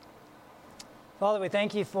Father, we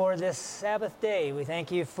thank you for this Sabbath day. We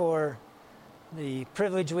thank you for the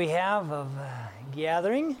privilege we have of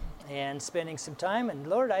gathering and spending some time. And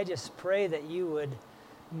Lord, I just pray that you would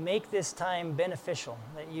make this time beneficial,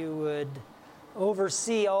 that you would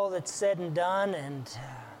oversee all that's said and done and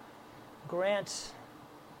grant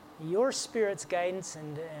your Spirit's guidance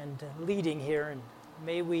and leading here. And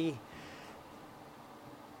may we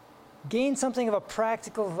gain something of a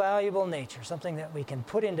practical, valuable nature, something that we can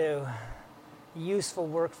put into useful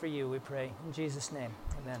work for you, we pray. In Jesus' name,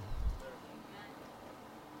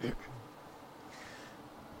 amen.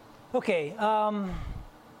 Okay,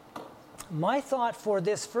 my thought for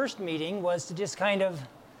this first meeting was to just kind of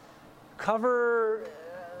cover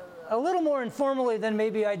a little more informally than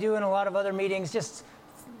maybe I do in a lot of other meetings, just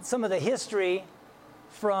some of the history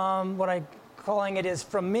from what I'm calling it is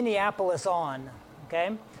from Minneapolis on,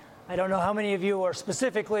 okay? I don't know how many of you are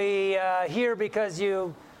specifically here because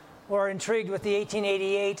you or intrigued with the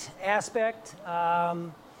 1888 aspect.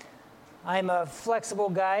 I'm a flexible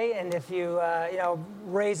guy, and if you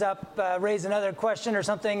raise another question or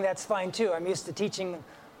something, that's fine too. I'm used to teaching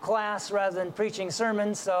class rather than preaching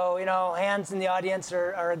sermons, so hands in the audience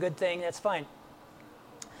are a good thing. That's fine.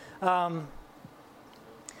 But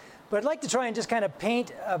I'd like to try and just kind of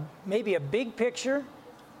paint maybe a big picture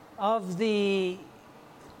of the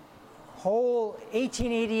whole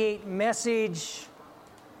 1888 message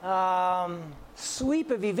sweep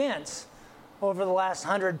of events over the last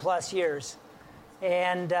 100+ years.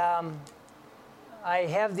 And I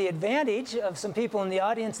have the advantage of some people in the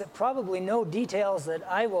audience that probably know details that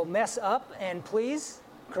I will mess up, and please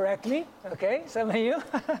correct me, okay? Some of you,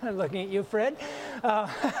 I'm looking at you, Fred.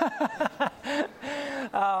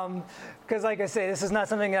 Because like I say, this is not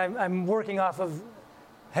something I'm working off of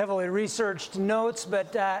heavily researched notes,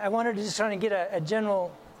 but I wanted to just try and get a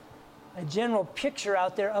general picture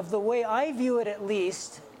out there of the way I view it at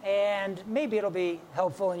least, and maybe it'll be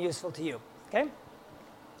helpful and useful to you, okay?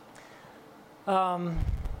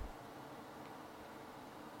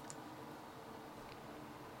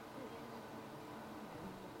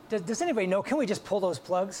 Does anybody know, can we just pull those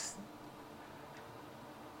plugs?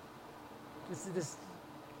 Just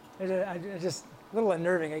a little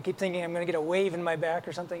unnerving. I keep thinking I'm going to get a wave in my back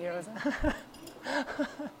or something.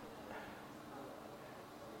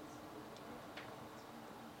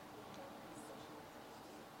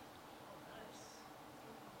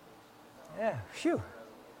 Yeah, phew.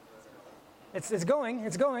 It's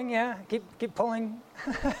going, yeah. Keep pulling.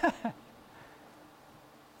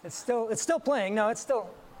 It's still playing. No, it's still.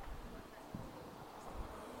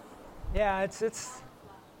 Yeah, I think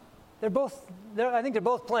they're both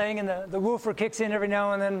playing, and the woofer kicks in every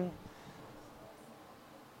now and then.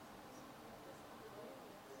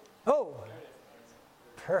 Oh,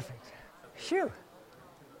 perfect. Phew.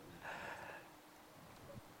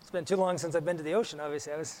 It's been too long since I've been to the ocean,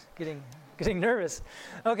 obviously. I was getting nervous.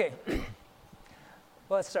 Okay.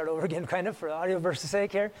 Well, let's start over again, kind of, for audio versus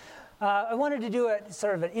sake here. I wanted to do a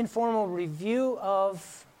sort of an informal review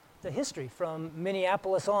of the history from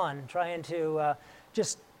Minneapolis on, trying to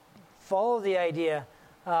just follow the idea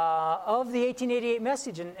of the 1888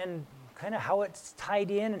 message and kind of how it's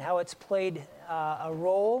tied in and how it's played a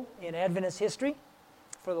role in Adventist history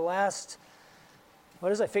for the last,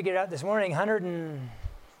 I figured out this morning,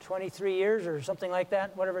 123 years or something like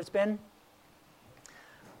that, whatever it's been.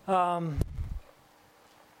 I'm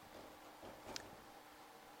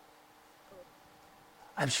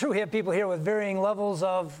sure we have people here with varying levels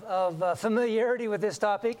of familiarity with this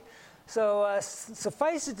topic. So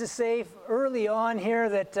suffice it to say early on here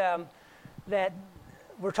that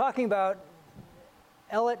we're talking about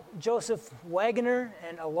Elliot Joseph Waggoner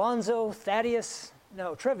and Alonzo Trevier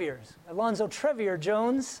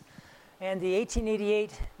Jones and the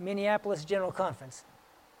 1888 Minneapolis General Conference.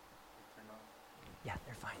 Yeah,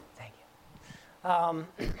 they're fine. Thank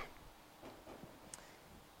you.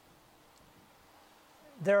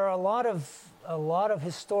 There are a lot of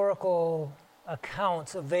historical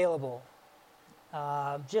accounts available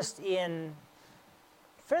just in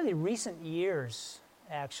fairly recent years,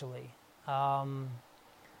 actually. I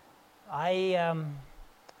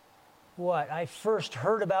first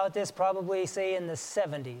heard about this probably, say, in the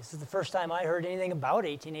 70s. This is the first time I heard anything about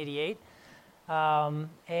 1888.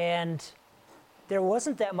 And there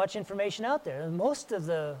wasn't that much information out there. Most of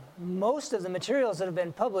the materials that have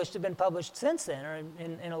been published since then, or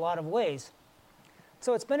in a lot of ways.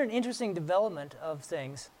 So it's been an interesting development of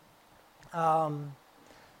things. Probably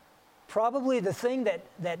the thing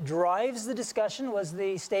that drives the discussion was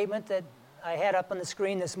the statement that I had up on the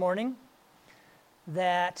screen this morning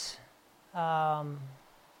that, did I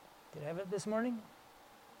have it this morning?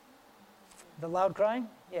 The loud cry?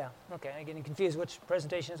 Yeah, okay, I'm getting confused which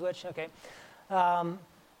presentation is which, okay.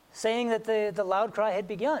 Saying that the loud cry had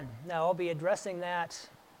begun. Now, I'll be addressing that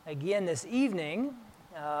again this evening,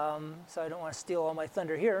 so I don't want to steal all my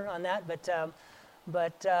thunder here on that, but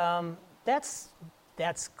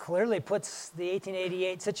that's clearly puts the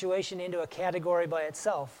 1888 situation into a category by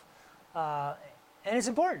itself, and it's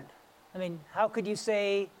important. I mean, how could you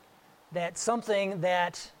say that something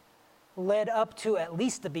that led up to at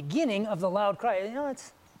least the beginning of the loud cry,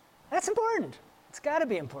 that's important. It's got to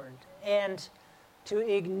be important. And to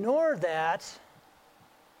ignore that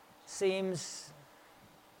seems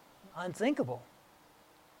unthinkable.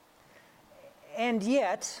 And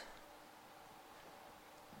yet,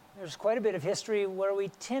 there's quite a bit of history where we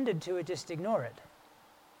tended to just ignore it.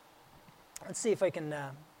 Let's see if I can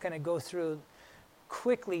kind of go through,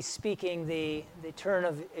 quickly speaking, the turn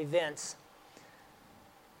of events.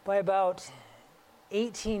 By about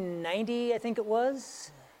 1890, I think it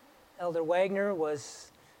was, Elder Wagner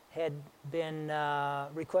had been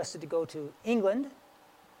requested to go to England.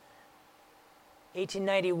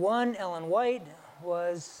 1891, Ellen White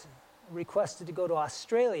was requested to go to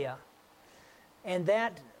Australia. And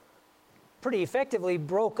that pretty effectively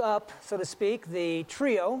broke up, so to speak, the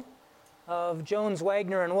trio of Jones,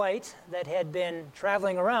 Wagner, and White that had been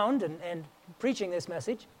traveling around and preaching this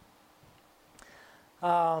message.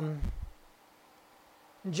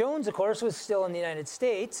 Jones, of course, was still in the United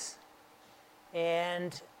States,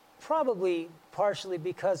 and probably partially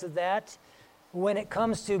because of that, when it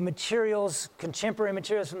comes to materials, contemporary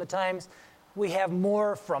materials from the times, we have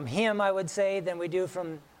more from him, I would say, than we do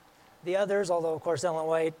from the others, although, of course, Ellen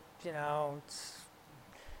White, there's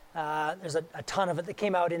a ton of it that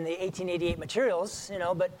came out in the 1888 materials,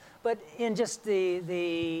 but in just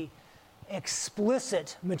the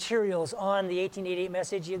explicit materials on the 1888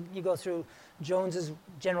 message, you go through Jones's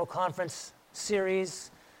General Conference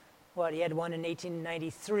series. He had one in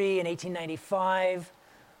 1893 and 1895.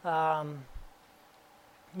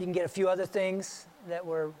 You can get a few other things that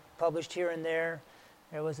were published here and there.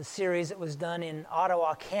 There was a series that was done in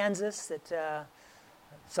Ottawa, Kansas, that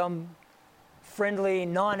some friendly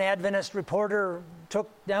non-Adventist reporter took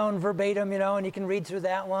down verbatim, and you can read through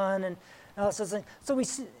that one and all sorts of things. So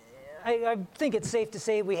I think it's safe to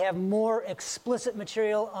say we have more explicit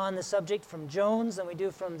material on the subject from Jones than we do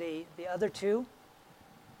from the other two.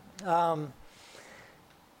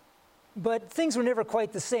 But things were never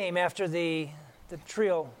quite the same after the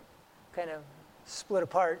trio kind of split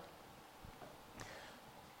apart.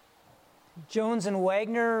 Jones and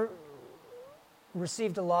Wagner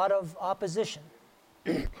received a lot of opposition.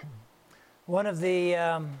 One of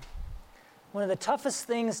the toughest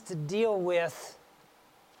things to deal with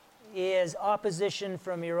is opposition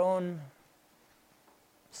from your own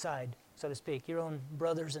side, so to speak, your own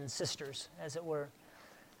brothers and sisters, as it were.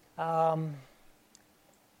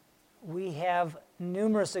 We have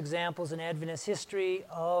numerous examples in Adventist history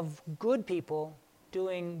of good people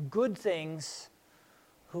doing good things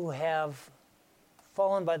who have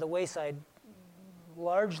fallen by the wayside,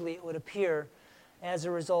 largely, it would appear, as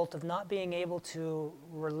a result of not being able to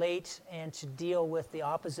relate and to deal with the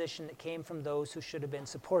opposition that came from those who should have been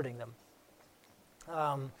supporting them.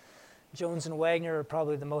 Jones and Wagner are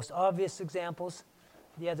probably the most obvious examples.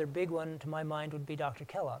 The other big one, to my mind, would be Dr.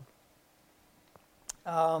 Kellogg.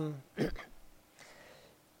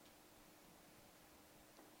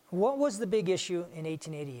 What was the big issue in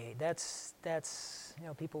 1888? That's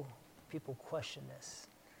people question this.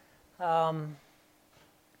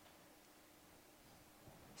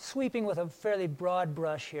 Sweeping with a fairly broad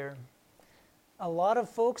brush here, a lot of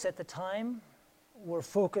folks at the time were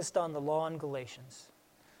focused on the law in Galatians.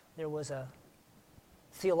 There was a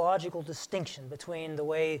theological distinction between the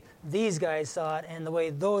way these guys saw it and the way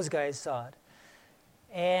those guys saw it.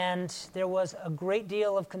 And there was a great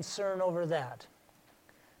deal of concern over that.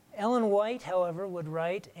 Ellen White, however, would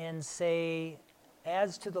write and say,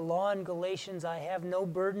 "As to the law in Galatians, I have no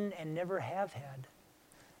burden and never have had.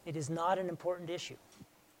 It is not an important issue."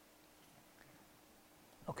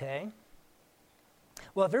 Okay.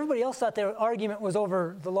 Well, if everybody else thought their argument was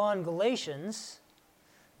over the law in Galatians,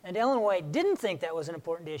 and Ellen White didn't think that was an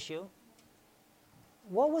important issue,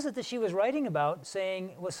 what was it that she was writing about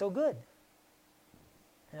saying was so good?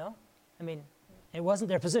 It wasn't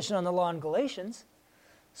their position on the law in Galatians.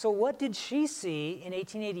 So what did she see in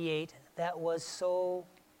 1888 that was so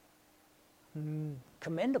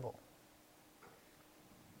commendable?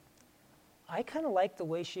 I kind of like the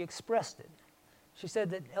way she expressed it. She said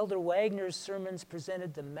that Elder Wagner's sermons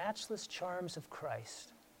presented the matchless charms of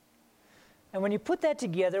Christ. And when you put that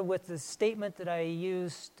together with the statement that I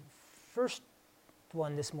used first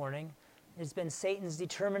one this morning, It has been Satan's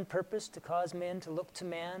determined purpose to cause men to look to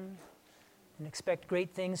man and expect great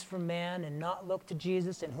things from man and not look to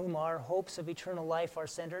Jesus, in whom our hopes of eternal life are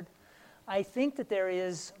centered. I think that there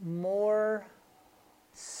is more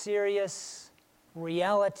serious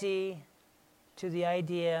reality to the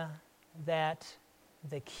idea that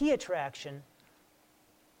the key attraction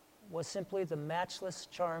was simply the matchless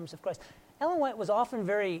charms of Christ. Ellen White was often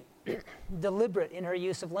very deliberate in her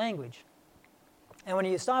use of language. And when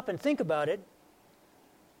you stop and think about it,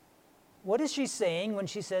 what is she saying when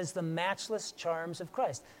she says the matchless charms of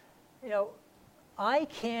Christ? You know, I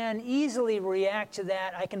can easily react to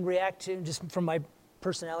that. I can react to, just from my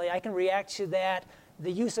personality, I can react to that,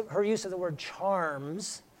 her use of the word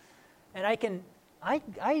charms, and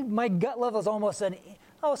my gut level is almost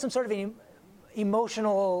some sort of an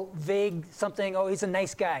emotional, vague something, he's a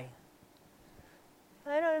nice guy.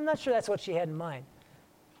 I'm not sure that's what she had in mind.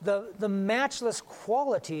 The matchless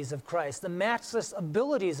qualities of Christ, the matchless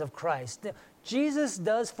abilities of Christ. Jesus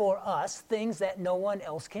does for us things that no one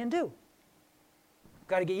else can do.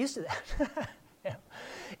 Got to get used to that. You know?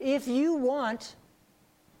 If you want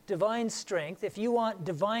divine strength, if you want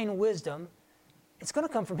divine wisdom, it's going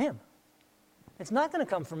to come from him. It's not going to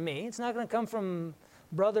come from me. It's not going to come from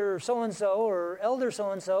brother so-and-so or elder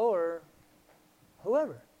so-and-so or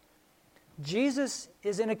whoever. Jesus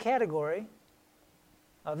is in a category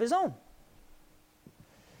of his own.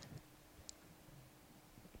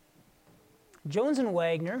 Jones and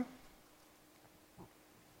Wagner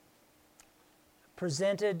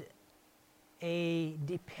presented a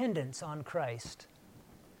dependence on Christ.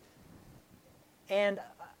 And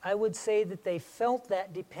I would say that they felt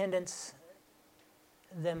that dependence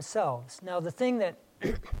themselves. Now, the thing that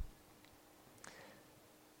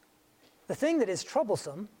is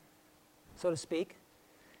troublesome, so to speak,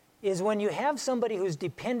 is when you have somebody who's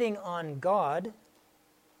depending on God,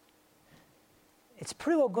 it's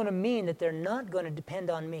pretty well going to mean that they're not going to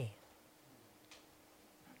depend on me.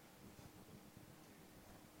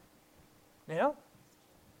 You know?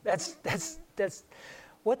 That's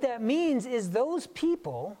what that means is those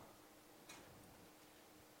people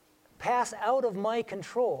pass out of my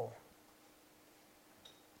control.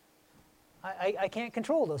 I can't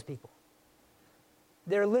control those people.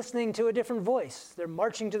 They're listening to a different voice. They're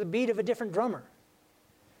marching to the beat of a different drummer.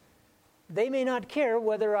 They may not care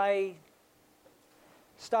whether I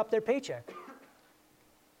stop their paycheck.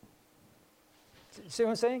 See what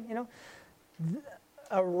I'm saying? You know,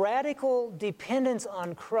 a radical dependence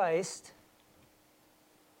on Christ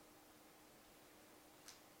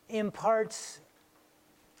imparts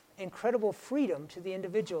incredible freedom to the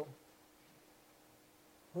individual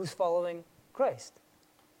who's following Christ.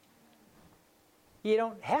 You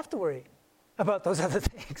don't have to worry about those other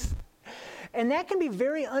things. And that can be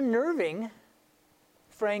very unnerving,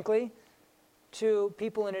 frankly, to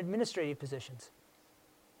people in administrative positions.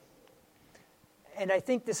 And I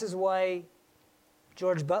think this is why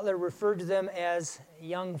George Butler referred to them as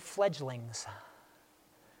young fledglings.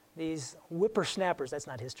 These whippersnappers, that's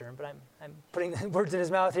not his term, but I'm putting the words in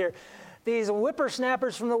his mouth here. These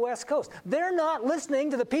whippersnappers from the West Coast. They're not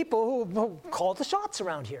listening to the people who call the shots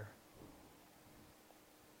around here.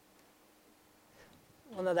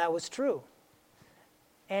 Well, no, that was true.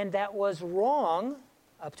 And that was wrong,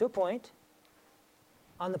 up to a point,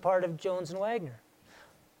 on the part of Jones and Wagner.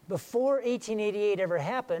 Before 1888 ever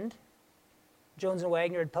happened, Jones and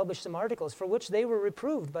Wagner had published some articles for which they were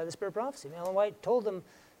reproved by the Spirit of Prophecy. Ellen White told them,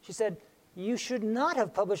 she said, you should not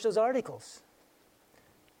have published those articles.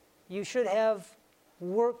 You should have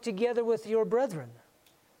worked together with your brethren.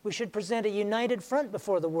 We should present a united front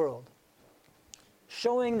before the world,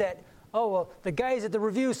 showing that, the guys at the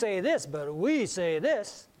review say this, but we say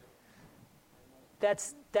this.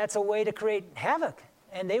 That's a way to create havoc.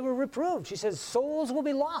 And they were reproved. She says, souls will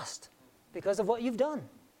be lost because of what you've done.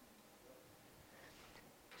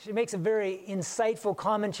 She makes a very insightful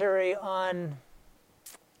commentary on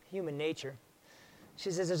human nature.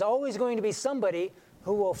 She says, there's always going to be somebody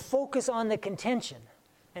who will focus on the contention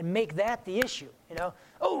and make that the issue. You know,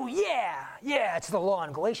 it's the law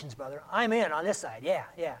in Galatians, brother. I'm in on this side.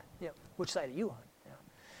 Yeah. Which side are you on? You know?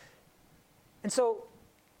 And so,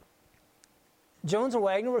 Jones and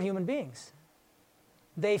Wagner were human beings.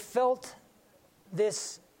 They felt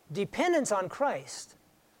this dependence on Christ,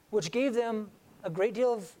 which gave them a great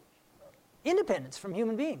deal of independence from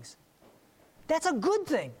human beings. That's a good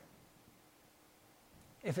thing,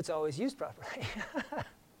 if it's always used properly.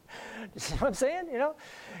 You see what I'm saying? You know,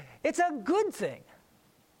 it's a good thing.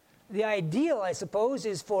 The ideal, I suppose,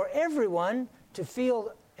 is for everyone to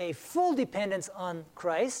feel a full dependence on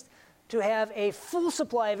Christ, to have a full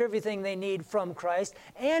supply of everything they need from Christ,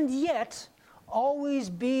 and yet always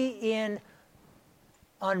be in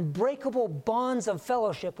unbreakable bonds of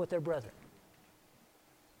fellowship with their brethren.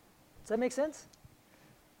 Does that make sense?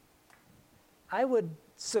 I would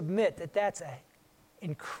submit that that's an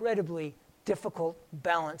incredibly difficult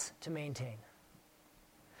balance to maintain.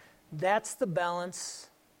 That's the balance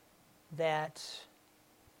that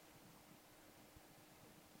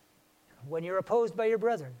when you're opposed by your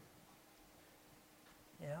brethren,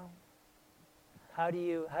 how do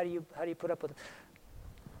you put up with it?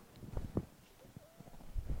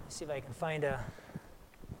 Let's see if I can find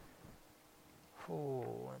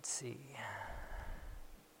let's see.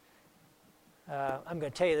 I'm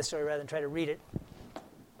going to tell you the story rather than try to read it.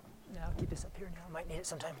 Now, I'll keep this up here now. I might need it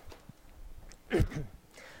sometime.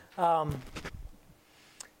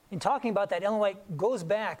 In talking about that, Ellen White goes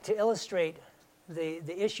back to illustrate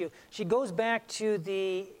the issue. She goes back to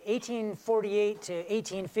the 1848 to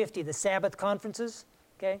 1850, the Sabbath conferences.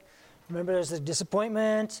 Okay, remember there's a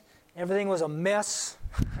disappointment. Everything was a mess.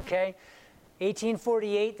 Okay,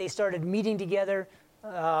 1848 they started meeting together,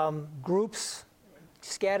 groups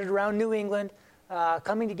scattered around New England,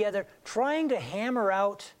 coming together, trying to hammer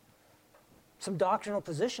out some doctrinal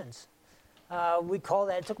positions. We call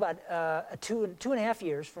that, it took about two and a half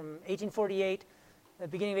years from 1848, the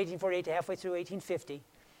beginning of 1848 to halfway through 1850. It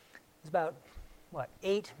was about,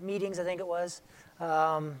 8 meetings, I think it was.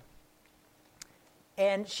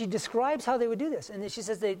 And she describes how they would do this. And she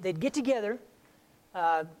says they'd get together,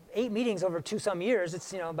 8 meetings over some years.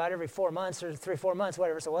 It's, about every 4 months or 3 or 4 months,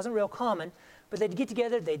 whatever. So it wasn't real common. But they'd get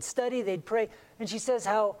together, they'd study, they'd pray. And she says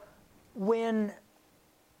how when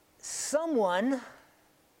someone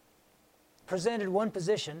presented one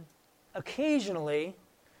position, occasionally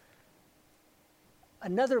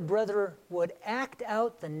another brother would act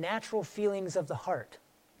out the natural feelings of the heart.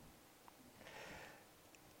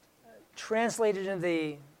 Translated in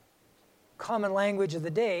the common language of the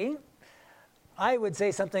day, I would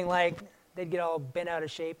say something like, they'd get all bent out of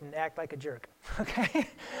shape and act like a jerk. Okay?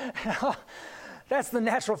 That's the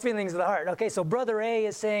natural feelings of the heart. Okay, so Brother A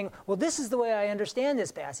is saying, well, this is the way I understand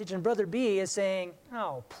this passage, and Brother B is saying,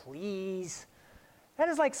 oh, please. That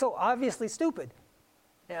is like so obviously stupid,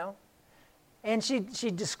 And she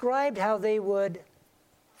described how they would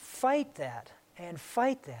fight that, and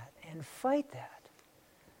fight that, and fight that.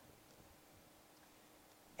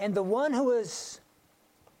 And the one who was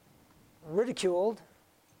ridiculed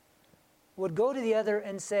would go to the other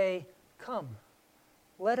and say, come,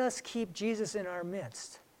 let us keep Jesus in our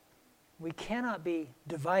midst. We cannot be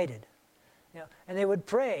divided. And they would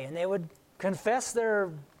pray, and they would confess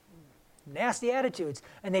their nasty attitudes,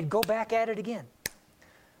 and they'd go back at it again.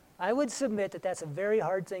 I would submit that that's a very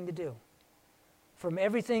hard thing to do, from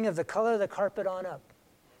everything of the color of the carpet on up.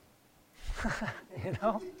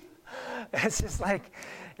 It's just like,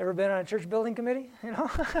 ever been on a church building committee?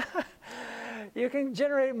 You can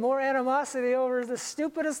generate more animosity over the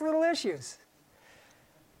stupidest little issues.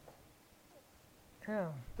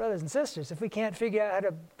 Brothers and sisters, if we can't figure out how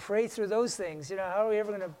to pray through those things, how are we ever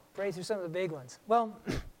going to pray through some of the big ones? Well,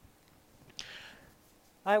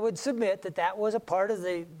 I would submit that that was a part of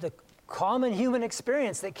the common human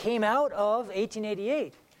experience that came out of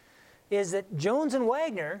 1888, is that Jones and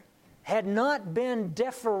Wagner had not been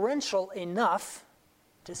deferential enough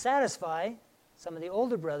to satisfy some of the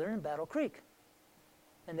older brethren in Battle Creek.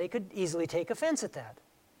 And they could easily take offense at that.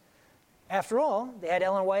 After all, they had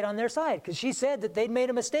Ellen White on their side, because she said that they'd made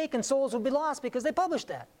a mistake and souls would be lost because they published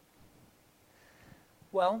that.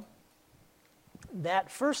 Well, that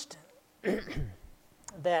first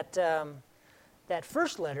that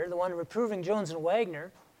first letter, the one reproving Jones and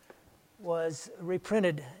Wagner, was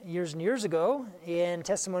reprinted years and years ago in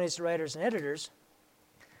Testimonies to Writers and Editors.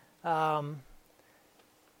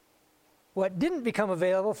 What didn't become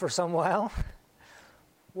available for some while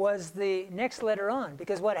was the next letter on,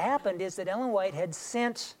 because what happened is that Ellen White had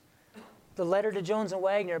sent the letter to Jones and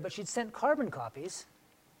Wagner, but she'd sent carbon copies.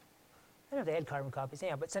 I don't know if they had carbon copies,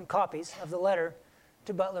 but sent copies of the letter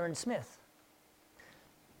to Butler and Smith.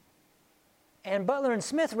 And Butler and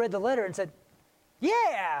Smith read the letter and said,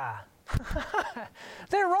 yeah,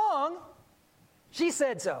 they're wrong. She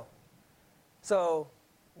said so. So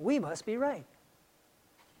we must be right.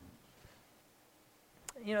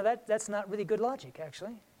 That's not really good logic,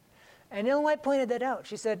 actually. And Ellen White pointed that out.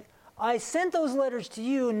 She said, I sent those letters to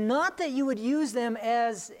you not that you would use them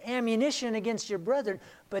as ammunition against your brethren,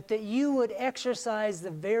 but that you would exercise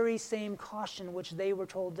the very same caution which they were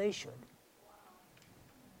told they should.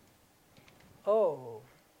 Oh.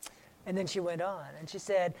 And then she went on, and she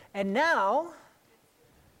said, and now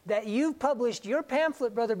that you've published your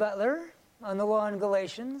pamphlet, Brother Butler, on the law in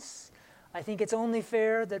Galatians. I think it's only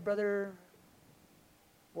fair that Brother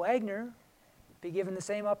Wagner be given the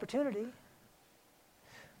same opportunity.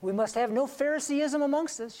 We must have no Phariseeism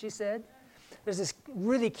amongst us, she said. There's this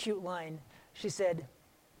really cute line. She said,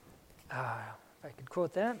 if I could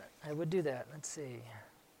quote that, I would do that. Let's see.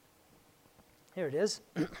 Here it is.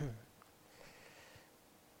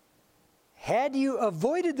 Had you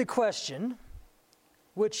avoided the question,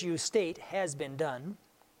 which you state has been done,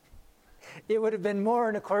 it would have been more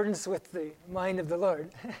in accordance with the mind of the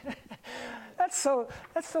Lord. That's so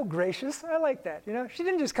gracious. I like that. You know, she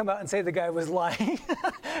didn't just come out and say the guy was lying.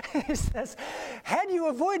 He says, had you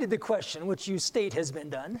avoided the question, which you state has been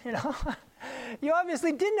done, you know, you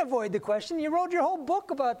obviously didn't avoid the question. You wrote your whole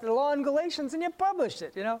book about the law in Galatians and you published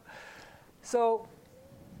it, you know. So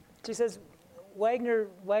she says, Wagner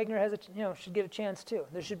has should get a chance too.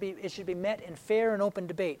 It should be met in fair and open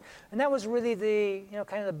debate. And that was really the,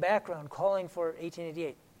 kind of the background calling for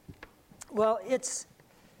 1888. Well,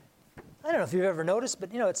 I don't know if you've ever noticed,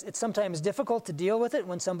 but it's sometimes difficult to deal with it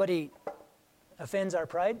when somebody offends our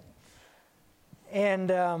pride. And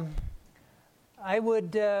I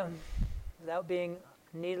would, without being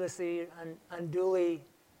needlessly, unduly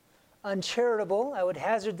uncharitable, I would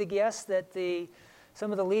hazard the guess that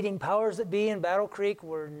some of the leading powers that be in Battle Creek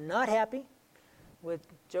were not happy with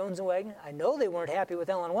Jones and Wagner. I know they weren't happy with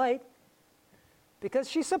Ellen White because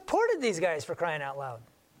she supported these guys, for crying out loud.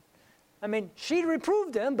 I mean, she'd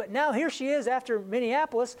reproved them, but now here she is after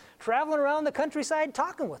Minneapolis, traveling around the countryside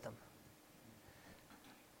talking with them.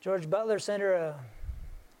 George Butler sent her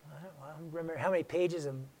I don't remember how many pages,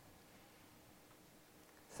 a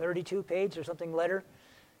 32-page or something letter,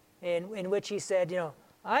 in which he said, here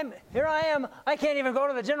I am, I can't even go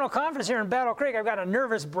to the General Conference here in Battle Creek. I've got a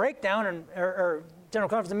nervous breakdown, or General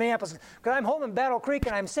Conference in Minneapolis, because I'm home in Battle Creek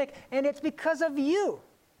and I'm sick, and it's because of you,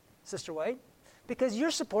 Sister White, because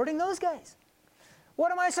you're supporting those guys.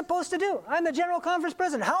 What am I supposed to do? I'm the General Conference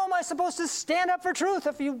president. How am I supposed to stand up for truth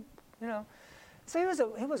if you know? So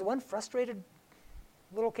he was one frustrated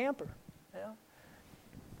little camper,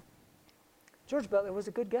 George Butler was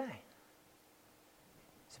a good guy.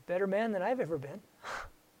 He's a better man than I've ever been.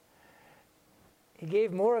 He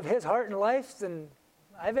gave more of his heart and life than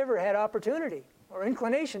I've ever had opportunity or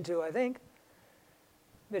inclination to, I think.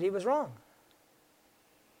 But he was wrong.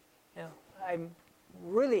 I'm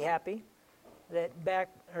really happy that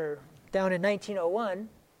down in 1901,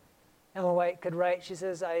 Ellen White could write, she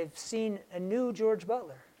says, I've seen a new George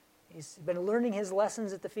Butler. He's been learning his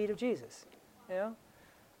lessons at the feet of Jesus.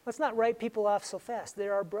 Let's not write people off so fast.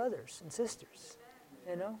 They're our brothers and sisters,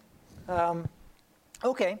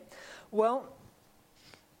 Okay, well,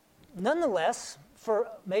 nonetheless, for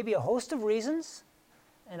maybe a host of reasons,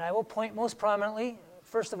 and I will point most prominently,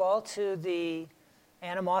 first of all, to the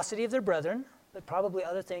animosity of their brethren, but probably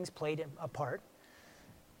other things played a part.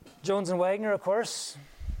 Jones and Wagner, of course,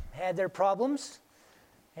 had their problems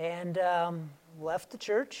and left the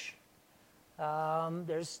church.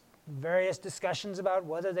 There's various discussions about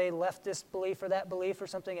whether they left this belief or that belief or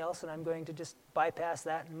something else, and I'm going to just bypass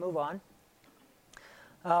that and move on.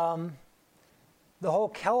 The whole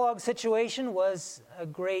Kellogg situation was a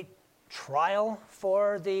great trial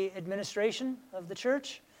for the administration of the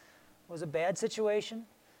church. It was a bad situation.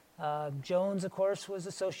 Jones, of course, was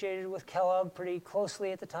associated with Kellogg pretty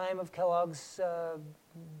closely at the time of Kellogg's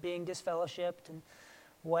being disfellowshipped, and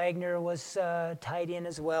Wagner was tied in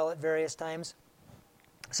as well at various times.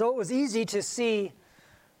 So it was easy to see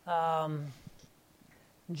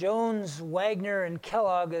Jones, Wagner, and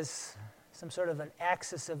Kellogg as some sort of an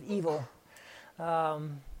axis of evil.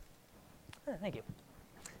 Thank you.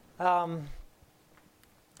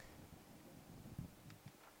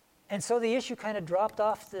 And so the issue kind of dropped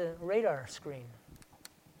off the radar screen.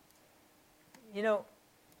 If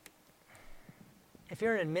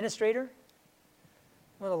you're an administrator,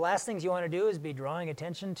 one of the last things you want to do is be drawing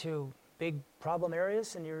attention to big problem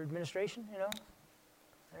areas in your administration, I don't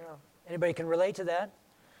know. Anybody can relate to that.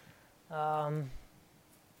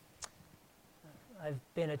 I've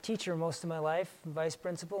been a teacher most of my life, vice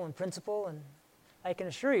principal and principal, and I can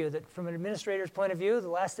assure you that from an administrator's point of view, the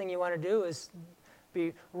last thing you want to do is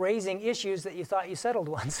be raising issues that you thought you settled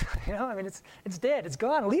once. It's dead, it's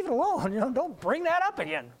gone, leave it alone. Don't bring that up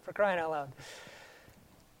again, for crying out loud.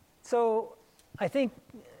 So I think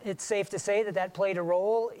it's safe to say that played a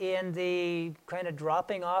role in the kind of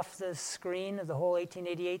dropping off the screen of the whole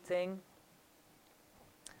 1888 thing.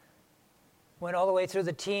 Went all the way through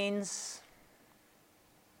the teens,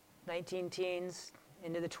 19 teens,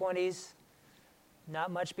 into the 20s.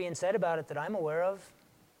 Not much being said about it that I'm aware of.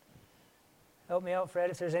 Help me out, Fred,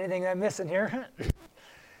 if there's anything I'm missing here. I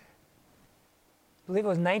believe it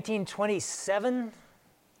was 1927.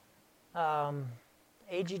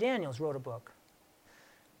 A.G. Daniels wrote a book.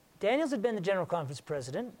 Daniels had been the General Conference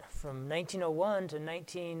president from 1901 to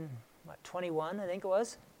 1921, I think it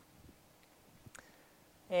was.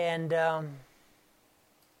 And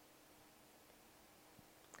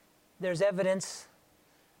there's evidence,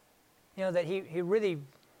 that he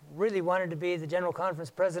really wanted to be the General Conference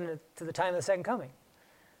president to the time of the Second Coming.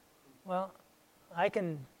 Well, I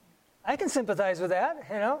can sympathize with that,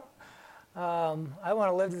 I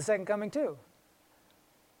want to live to the Second Coming too.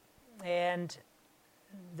 And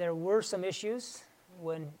there were some issues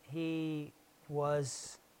when he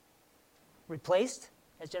was replaced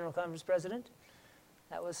as General Conference president.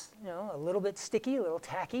 That was, a little bit sticky, a little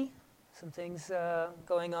tacky, some things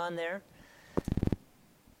going on there.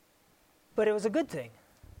 But it was a good thing.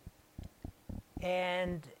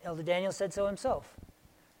 And Elder Daniel said so himself,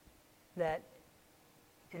 that,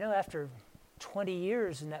 after 20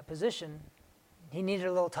 years in that position, he needed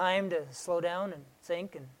a little time to slow down and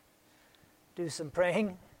think and do some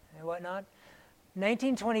praying and whatnot.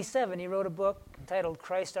 1927, he wrote a book entitled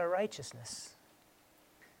Christ Our Righteousness.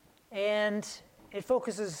 And it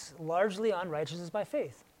focuses largely on righteousness by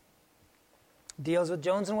faith. Deals with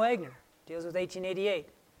Jones and Wagner, deals with 1888.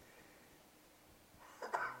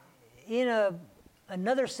 In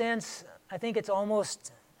another sense, I think it's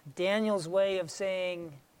almost Daniel's way of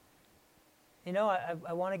saying, I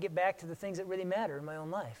want to get back to the things that really matter in my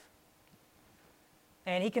own life.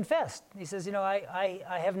 And he confessed. He says, I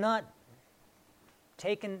have not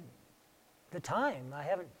taken the time. I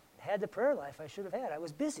haven't had the prayer life I should have had. I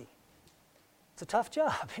was busy. It's a tough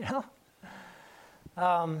job,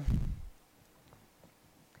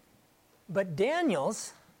 But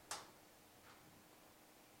Daniels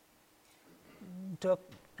took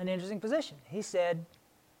an interesting position. He said,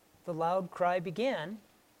 the loud cry began,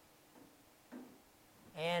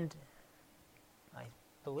 and I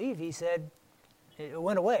believe he said it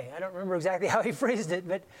went away. I don't remember exactly how he phrased it,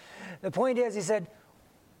 but the point is, he said,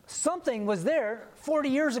 something was there 40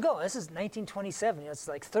 years ago. This is 1927. It's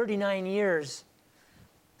like 39 years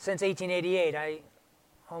since 1888. I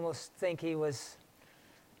almost think he was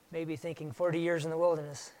maybe thinking 40 years in the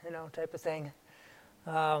wilderness, type of thing.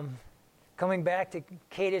 Coming back to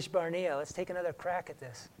Kadesh Barnea, let's take another crack at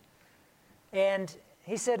this. And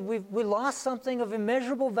he said, we lost something of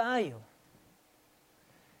immeasurable value.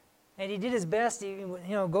 And he did his best. He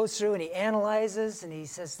goes through and he analyzes and he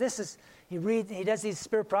says, he does these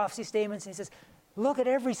spirit prophecy statements and he says, look at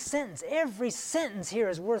every sentence. Every sentence here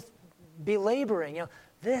is worth belaboring.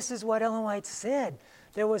 This is what Ellen White said.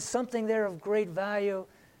 There was something there of great value,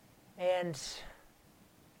 and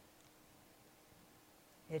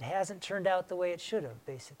it hasn't turned out the way it should have,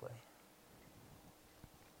 basically.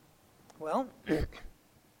 Well,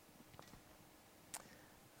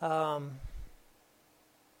 from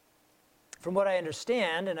what I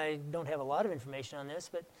understand, and I don't have a lot of information on this,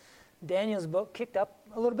 but Daniel's book kicked up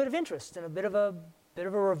a little bit of interest and a bit of a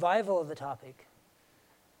revival of the topic.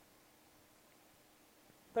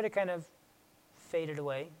 But it kind of faded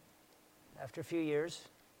away after a few years.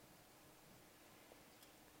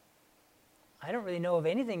 I don't really know of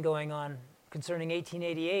anything going on concerning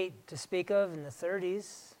 1888 to speak of in the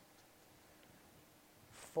 30s,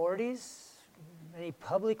 40s, any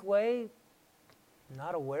public way.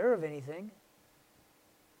 Not aware of anything.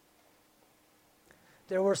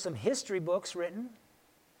 There were some history books written,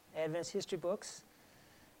 Adventist history books.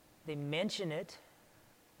 They mention it,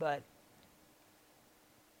 but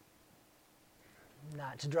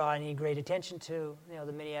not to draw any great attention to,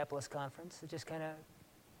 the Minneapolis conference. They just kind of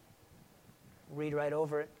read right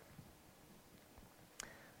over it.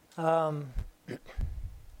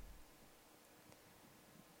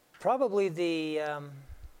 Probably the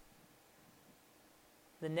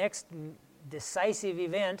next decisive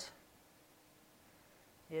event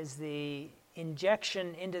is the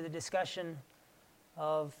injection into the discussion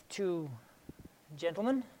of two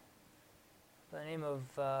gentlemen by the name of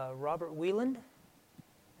Robert Wieland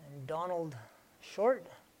and Donald Short.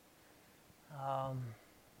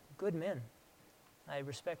 Good men. I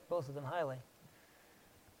respect both of them highly.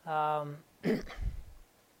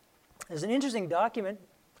 There's an interesting document.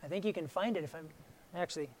 I think you can find it if I'm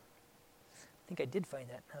actually... I think I did find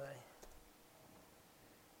that. Now that I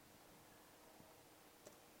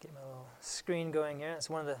get my little screen going here. It's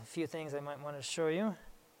one of the few things I might want to show you.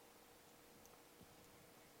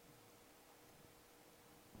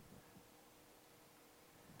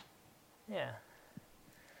 Yeah.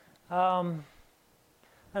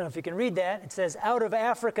 I don't know if you can read that. It says, Out of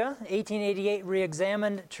Africa, 1888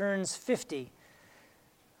 Reexamined turns 50.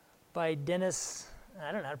 by Dennis,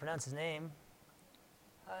 I don't know how to pronounce his name.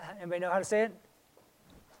 Anybody know how to say it?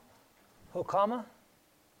 Hokama?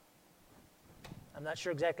 I'm not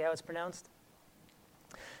sure exactly how it's pronounced.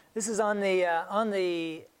 This is on the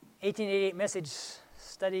 1888 Message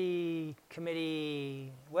Study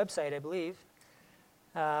Committee website, I believe.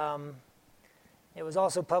 It was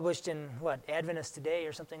also published in, Adventist Today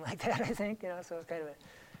or something like that, I think. So it's kind of an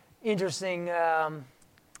interesting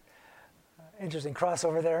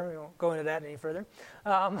crossover there. We won't go into that any further.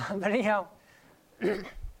 But anyhow,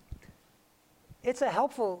 it's a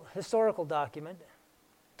helpful historical document. It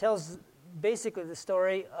tells basically the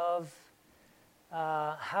story of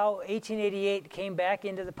how 1888 came back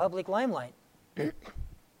into the public limelight.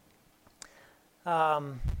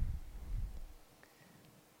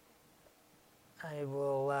 I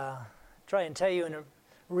will try and tell you in a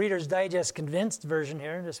Reader's Digest condensed version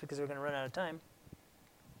here, just because we're going to run out of time.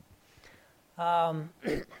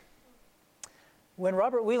 When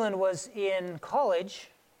Robert Wieland was in college,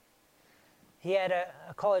 he had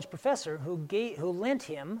a college professor who lent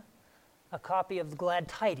him a copy of The Glad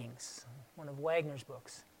Tidings, one of Wagner's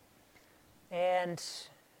books. And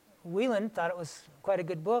Wieland thought it was quite a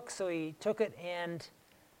good book, so he took it and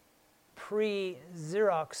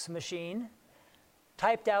pre-Xerox machine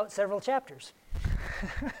typed out several chapters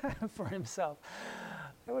for himself.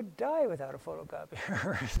 I would die without a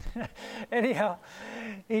photocopier. Anyhow,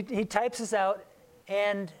 he types this out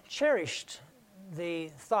and cherished the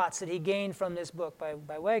thoughts that he gained from this book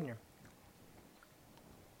by Wagner.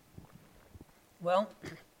 Well,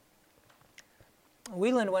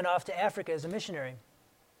 Wieland went off to Africa as a missionary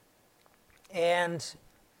and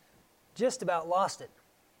just about lost it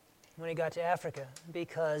when he got to Africa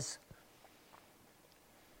because,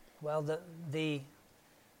 well, the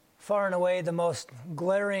far and away the most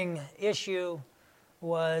glaring issue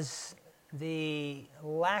was the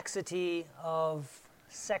laxity of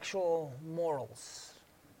sexual morals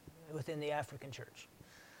within the African church.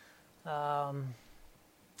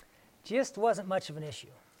 Just wasn't much of an issue.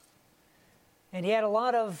 And he had a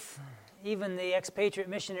lot of, even the expatriate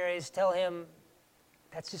missionaries tell him,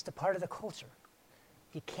 that's just a part of the culture.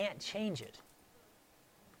 You can't change it.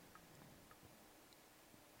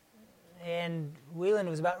 And Wieland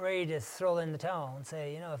was about ready to throw in the towel and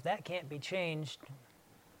say, if that can't be changed,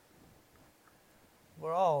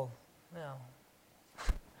 we're all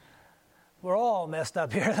messed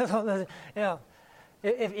up here.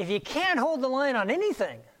 If you can't hold the line on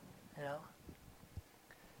anything,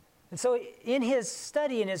 And so in his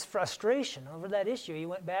study and his frustration over that issue, he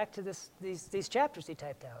went back to these chapters he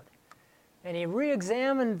typed out. And he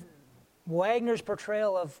re-examined Wagner's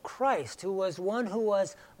portrayal of Christ, who was one who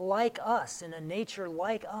was like us, in a nature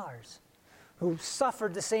like ours, who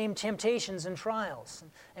suffered the same temptations and trials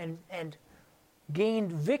and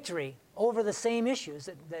gained victory over the same issues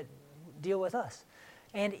that deal with us.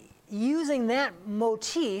 And using that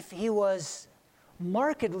motif, he was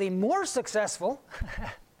markedly more successful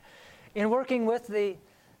in working with the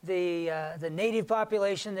native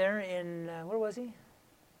population there in, where was he?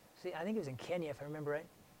 I think he was in Kenya, if I remember right.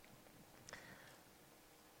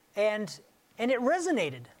 And it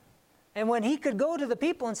resonated. And when he could go to the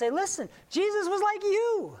people and say, listen, Jesus was like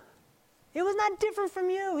you. He was not different from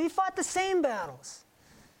you. He fought the same battles.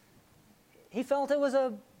 He felt it was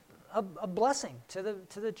a blessing to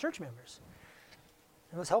the church members.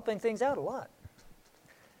 It was helping things out a lot.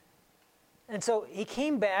 And so he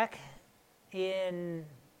came back in,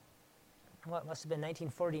 what must have been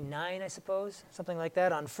 1949, I suppose, something like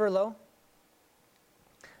that, on furlough.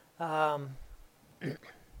 If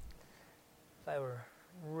I were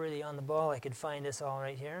really on the ball, I could find this all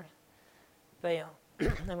right here. But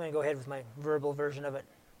I'm going to go ahead with my verbal version of it.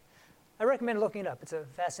 I recommend looking it up. It's a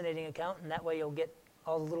fascinating account, and that way you'll get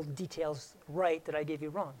all the little details right that I gave you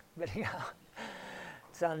wrong. But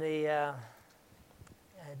it's on the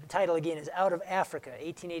title again is Out of Africa,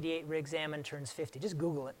 1888 Re-Examined turns 50. Just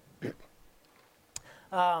Google it.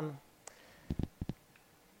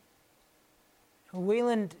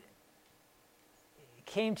 Wieland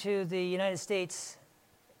came to the United States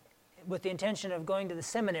with the intention of going to the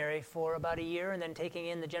seminary for about a year and then taking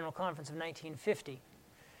in the General Conference of 1950.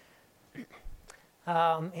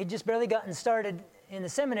 He'd just barely gotten started in the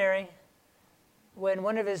seminary when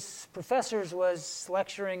one of his professors was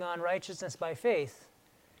lecturing on righteousness by faith.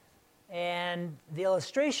 And the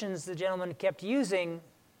illustrations the gentleman kept using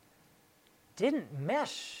didn't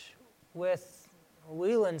mesh with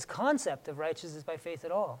Wieland's concept of righteousness by faith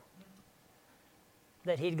at all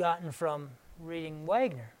that he'd gotten from reading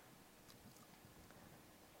Wagner.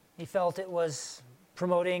 He felt it was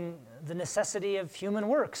promoting the necessity of human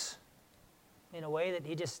works in a way that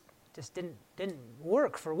he just Just didn't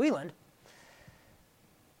work for Wieland.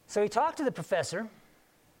 So he talked to the professor,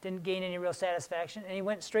 didn't gain any real satisfaction, and he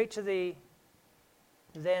went straight to the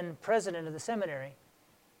then president of the seminary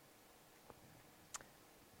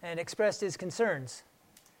and expressed his concerns.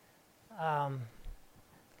 There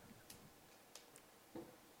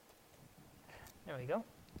we go.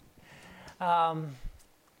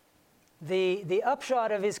 The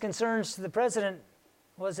upshot of his concerns to the president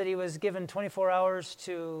was that he was given 24 hours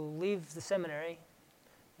to leave the seminary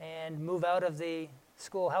and move out of the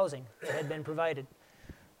school housing that had been provided.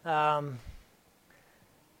 That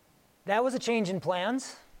was a change in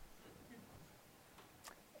plans,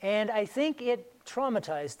 and I think it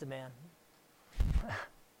traumatized the man.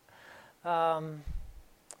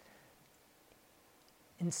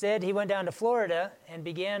 Instead, he went down to Florida and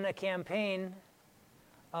began a campaign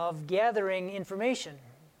of gathering information.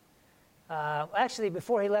 Actually,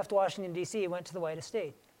 before he left Washington, D.C., he went to the White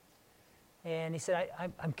Estate. And he said,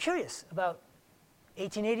 I'm curious about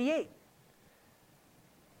 1888.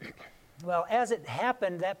 Well, as it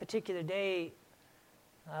happened that particular day,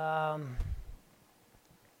 well,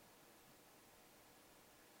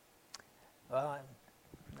 I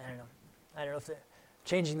don't know. I don't know if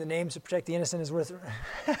changing the names to protect the innocent is worth it.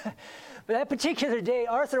 But that particular day,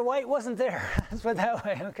 Arthur White wasn't there. Let's put it that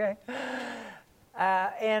way, okay?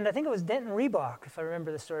 And I think it was Denton Reebok, if I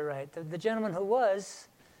remember the story right. The gentleman who was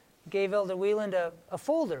gave Elder Wieland a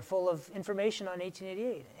folder full of information on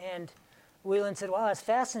 1888. And Wieland said, wow, that's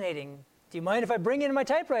fascinating. Do you mind if I bring in my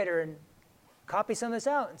typewriter and copy some of this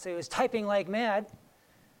out? And so he was typing like mad.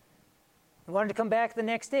 He wanted to come back the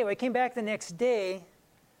next day. Well, he came back the next day,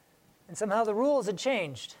 and somehow the rules had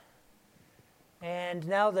changed. And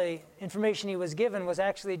now the information he was given was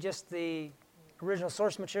actually just the original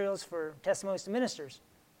source materials for Testimonies to Ministers,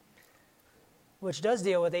 which does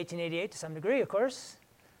deal with 1888 to some degree, of course.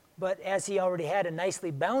 But as he already had a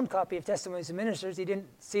nicely bound copy of Testimonies to Ministers, he didn't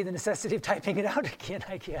see the necessity of typing it out again,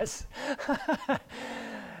 I guess.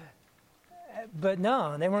 But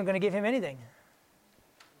no, they weren't going to give him anything.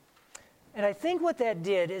 And I think what that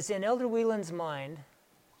did is, in Elder Wieland's mind,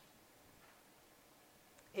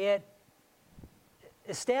 it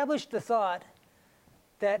established the thought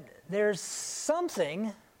that there's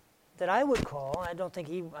something that I would call,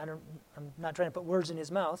 I'm not trying to put words in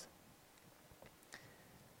his mouth,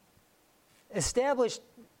 established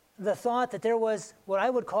the thought that there was what I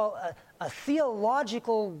would call a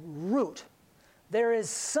theological root. There is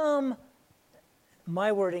some,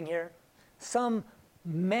 my wording here, some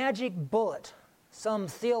magic bullet, some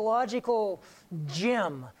theological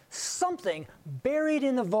gem, something buried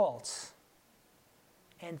in the vaults,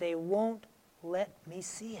 and they won't let me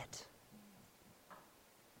see it.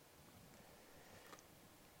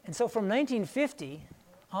 And so from 1950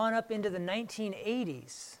 on up into the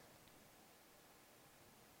 1980s,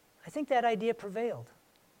 I think that idea prevailed.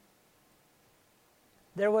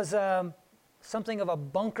 There was something of a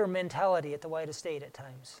bunker mentality at the White Estate at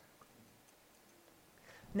times.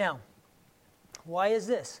 Now, why is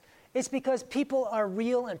this? It's because people are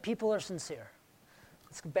real and people are sincere.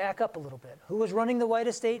 Let's back up a little bit. Who was running the White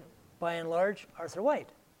Estate? By and large, Arthur White,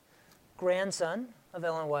 grandson of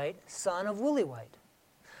Ellen White, son of Willie White.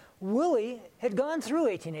 Willie had gone through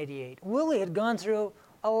 1888. Willie had gone through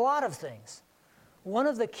a lot of things. One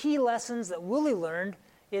of the key lessons that Willie learned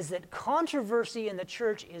is that controversy in the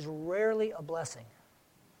church is rarely a blessing.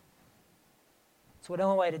 That's what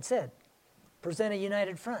Ellen White had said. Present a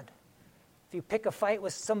united front. If you pick a fight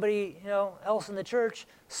with somebody else in the church,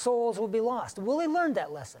 souls will be lost. Willie learned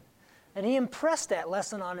that lesson, and he impressed that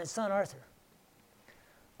lesson on his son Arthur.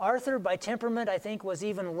 Arthur, by temperament, I think, was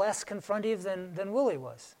even less confrontive than Willie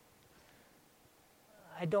was.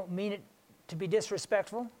 I don't mean it to be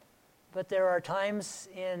disrespectful, but there are times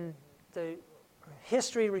in the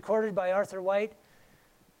history recorded by Arthur White,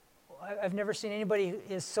 I've never seen anybody who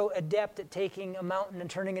is so adept at taking a mountain and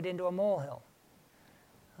turning it into a molehill.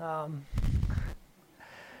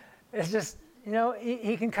 It's just,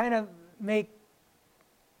 he can kind of make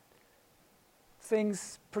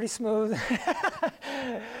things pretty smooth.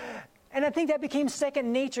 And I think that became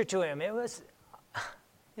second nature to him. It was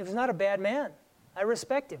not a bad man. I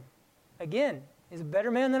respect him. Again, he's a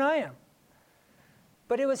better man than I am.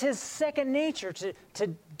 But it was his second nature to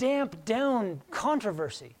damp down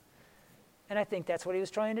controversy. And I think that's what he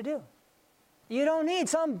was trying to do. You don't need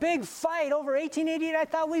some big fight over 1888. I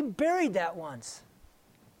thought we buried that once.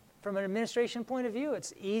 From an administration point of view,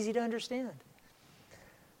 it's easy to understand.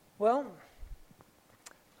 Well,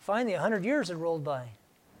 finally, 100 years had rolled by,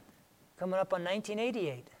 coming up on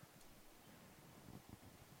 1988.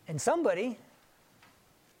 And somebody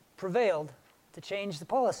prevailed to change the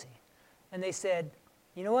policy. and they said,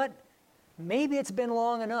 you know what? Maybe it's been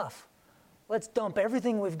long enough. Let's dump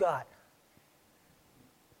everything we've got.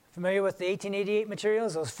 Familiar with the 1888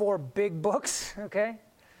 materials, those 4 big books, okay?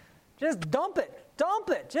 Just dump it. Dump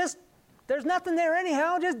it. Just, there's nothing there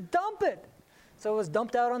anyhow. Just dump it. So it was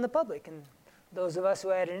dumped out on the public, and those of us who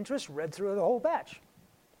had an interest read through the whole batch.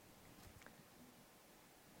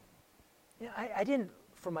 You know, I didn't,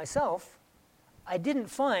 for myself, I didn't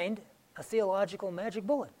find a theological magic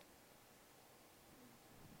bullet.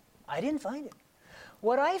 I didn't find it.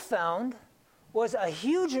 What I found was a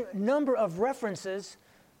huge number of references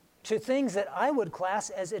to things that I would class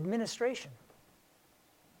as administration.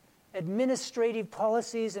 Administrative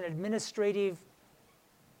policies and administrative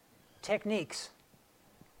techniques.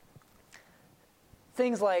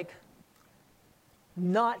 Things like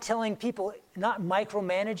not telling people, not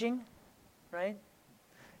micromanaging, right?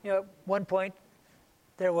 You know, at one point,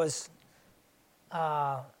 there was,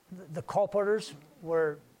 the colporteurs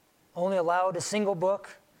were only allowed a single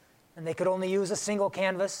book, and they could only use a single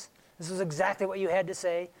canvas. This was exactly what you had to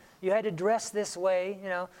say. You had to dress this way, you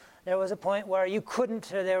know. There was a point where you couldn't,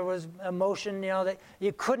 there was a motion, you know, that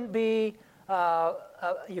you couldn't be,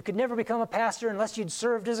 you could never become a pastor unless you'd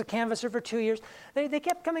served as a canvasser for 2 years. They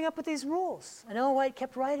kept coming up with these rules. And Ellen White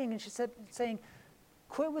kept writing, and she said, saying,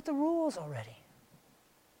 quit with the rules already.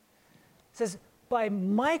 It says, by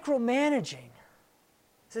micromanaging,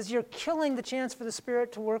 it says you're killing the chance for the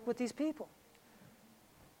Spirit to work with these people.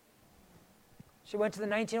 She went to the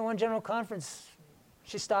 1901 General Conference.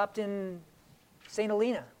 She stopped in St.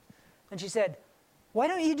 Helena, and she said, why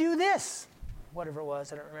don't you do this? Whatever it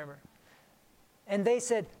was, I don't remember. And they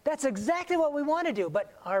said, that's exactly what we want to do,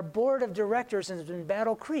 but our board of directors is in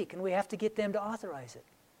Battle Creek, and we have to get them to authorize it.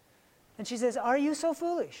 And she says, are you so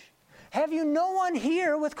foolish? Have you no one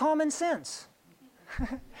here with common sense?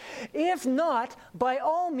 If not, by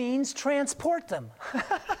all means, transport them.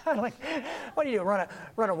 I'm like, what do you do,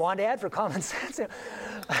 run a wand ad for common sense?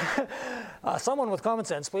 Someone with common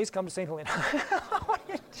sense, please come to St. Helena. What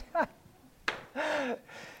are you doing?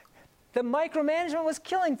 The micromanagement was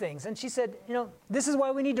killing things. And she said, you know, this is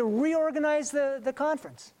why we need to reorganize the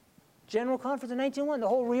conference. General Conference in 1901, the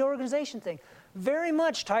whole reorganization thing. Very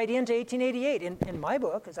much tied into 1888 in my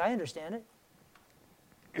book, as I understand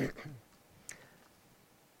it.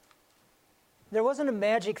 There wasn't a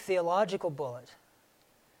magic theological bullet.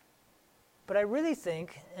 But I really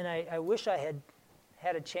think, and I wish I had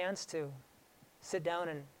had a chance to sit down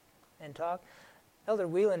and talk. Elder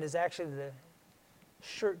Wieland is actually the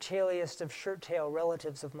shirt-tailiest of shirt-tail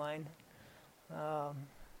relatives of mine.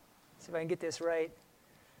 See if I can get this right.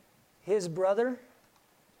 His brother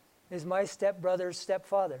is my stepbrother's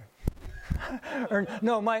stepfather. Or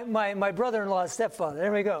no, my brother-in-law's stepfather.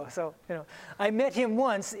 There we go. So, you know, I met him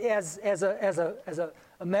once as a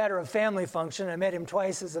matter of family function. I met him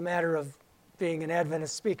twice as a matter of being an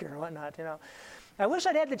Adventist speaker and whatnot. You know, I wish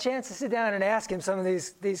I'd had the chance to sit down and ask him some of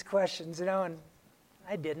these questions. You know, and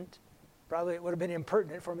I didn't. Probably it would have been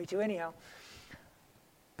impertinent for me to anyhow.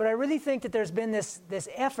 But I really think that there's been this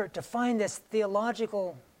effort to find this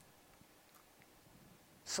theological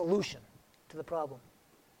solution to the problem.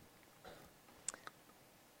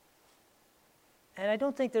 And I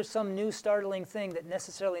don't think there's some new startling thing that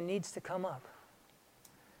necessarily needs to come up.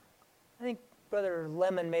 I think Brother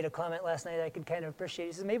Lemon made a comment last night I could kind of appreciate.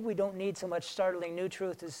 He said, maybe we don't need so much startling new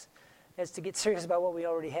truth as to get serious about what we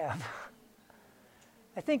already have.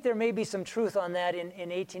 I think there may be some truth on that in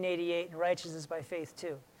 1888 and righteousness by faith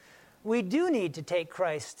too. We do need to take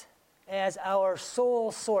Christ as our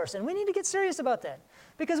sole source, and we need to get serious about that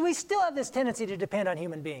because we still have this tendency to depend on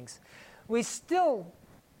human beings. We still,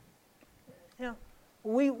 you know,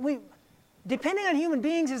 we depending on human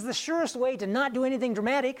beings is the surest way to not do anything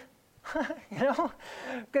dramatic, you know,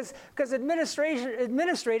 because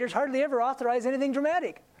administrators hardly ever authorize anything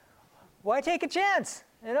dramatic. Why take a chance,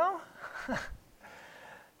 you know?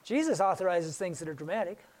 Jesus authorizes things that are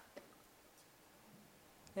dramatic,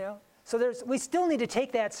 you know. So we still need to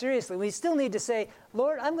take that seriously. We still need to say,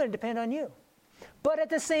 Lord, I'm going to depend on you. But at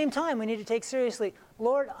the same time, we need to take seriously,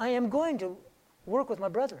 Lord, I am going to work with my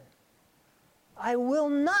brethren. I will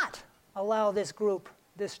not allow this group,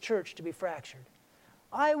 this church, to be fractured.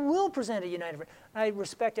 I will present a united front. I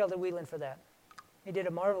respect Elder Wieland for that. He did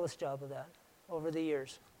a marvelous job of that over the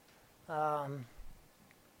years.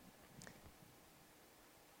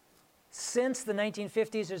 Since the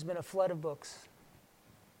 1950s, there's been a flood of books.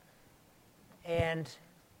 And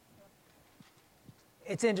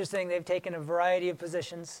it's interesting, they've taken a variety of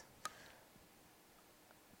positions.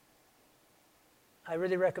 I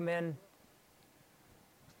really recommend,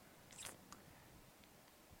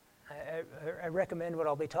 I recommend what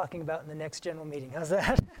I'll be talking about in the next general meeting. How's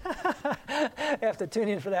that? You have to tune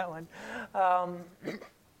in for that one.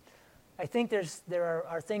 I think there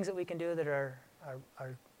are things that we can do that are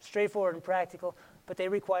straightforward and practical, but they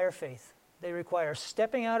require faith. They require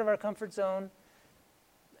stepping out of our comfort zone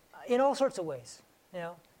in all sorts of ways,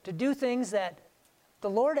 to do things that the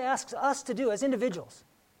Lord asks us to do as individuals,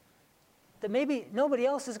 that maybe nobody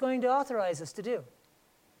else is going to authorize us to do.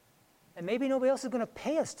 And maybe nobody else is going to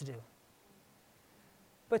pay us to do.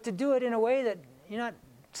 But to do it in a way that you're not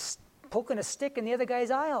poking a stick in the other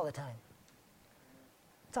guy's eye all the time.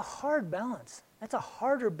 It's a hard balance. That's a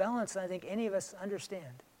harder balance than I think any of us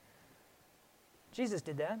understand. Jesus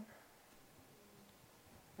did that.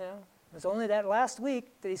 It was only that last week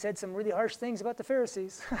that he said some really harsh things about the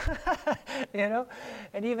Pharisees. And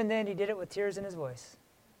even then he did it with tears in his voice.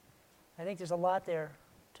 I think there's a lot there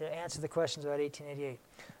to answer the questions about 1888.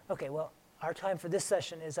 Okay, well, our time for this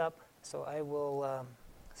session is up, so I will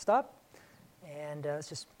stop, and let's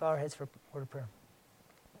just bow our heads for a word of prayer.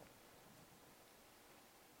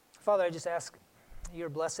 Father, I just ask your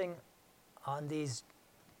blessing on these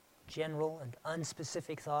general and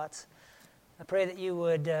unspecific thoughts. I pray that you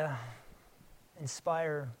would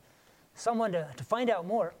inspire someone to find out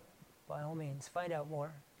more, by all means, find out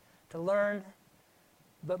more, to learn,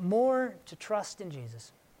 but more to trust in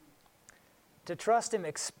Jesus. To trust him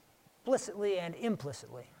explicitly and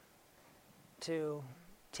implicitly, to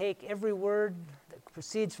take every word that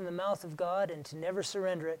proceeds from the mouth of God and to never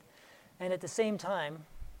surrender it, and at the same time,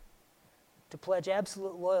 to pledge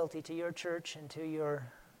absolute loyalty to your church and to your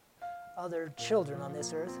other children on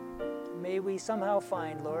this earth. May we somehow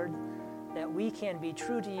find, Lord, that we can be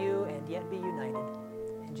true to you and yet be united.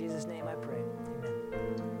 In Jesus' name I pray. Amen.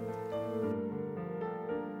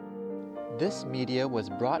 This media was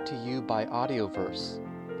brought to you by Audioverse,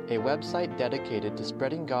 a website dedicated to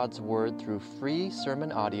spreading God's Word through free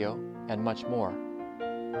sermon audio and much more.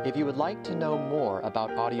 If you would like to know more about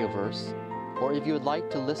Audioverse, or if you would like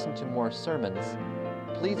to listen to more sermons,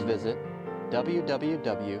 please visit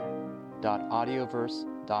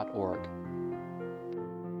www.audioverse.org.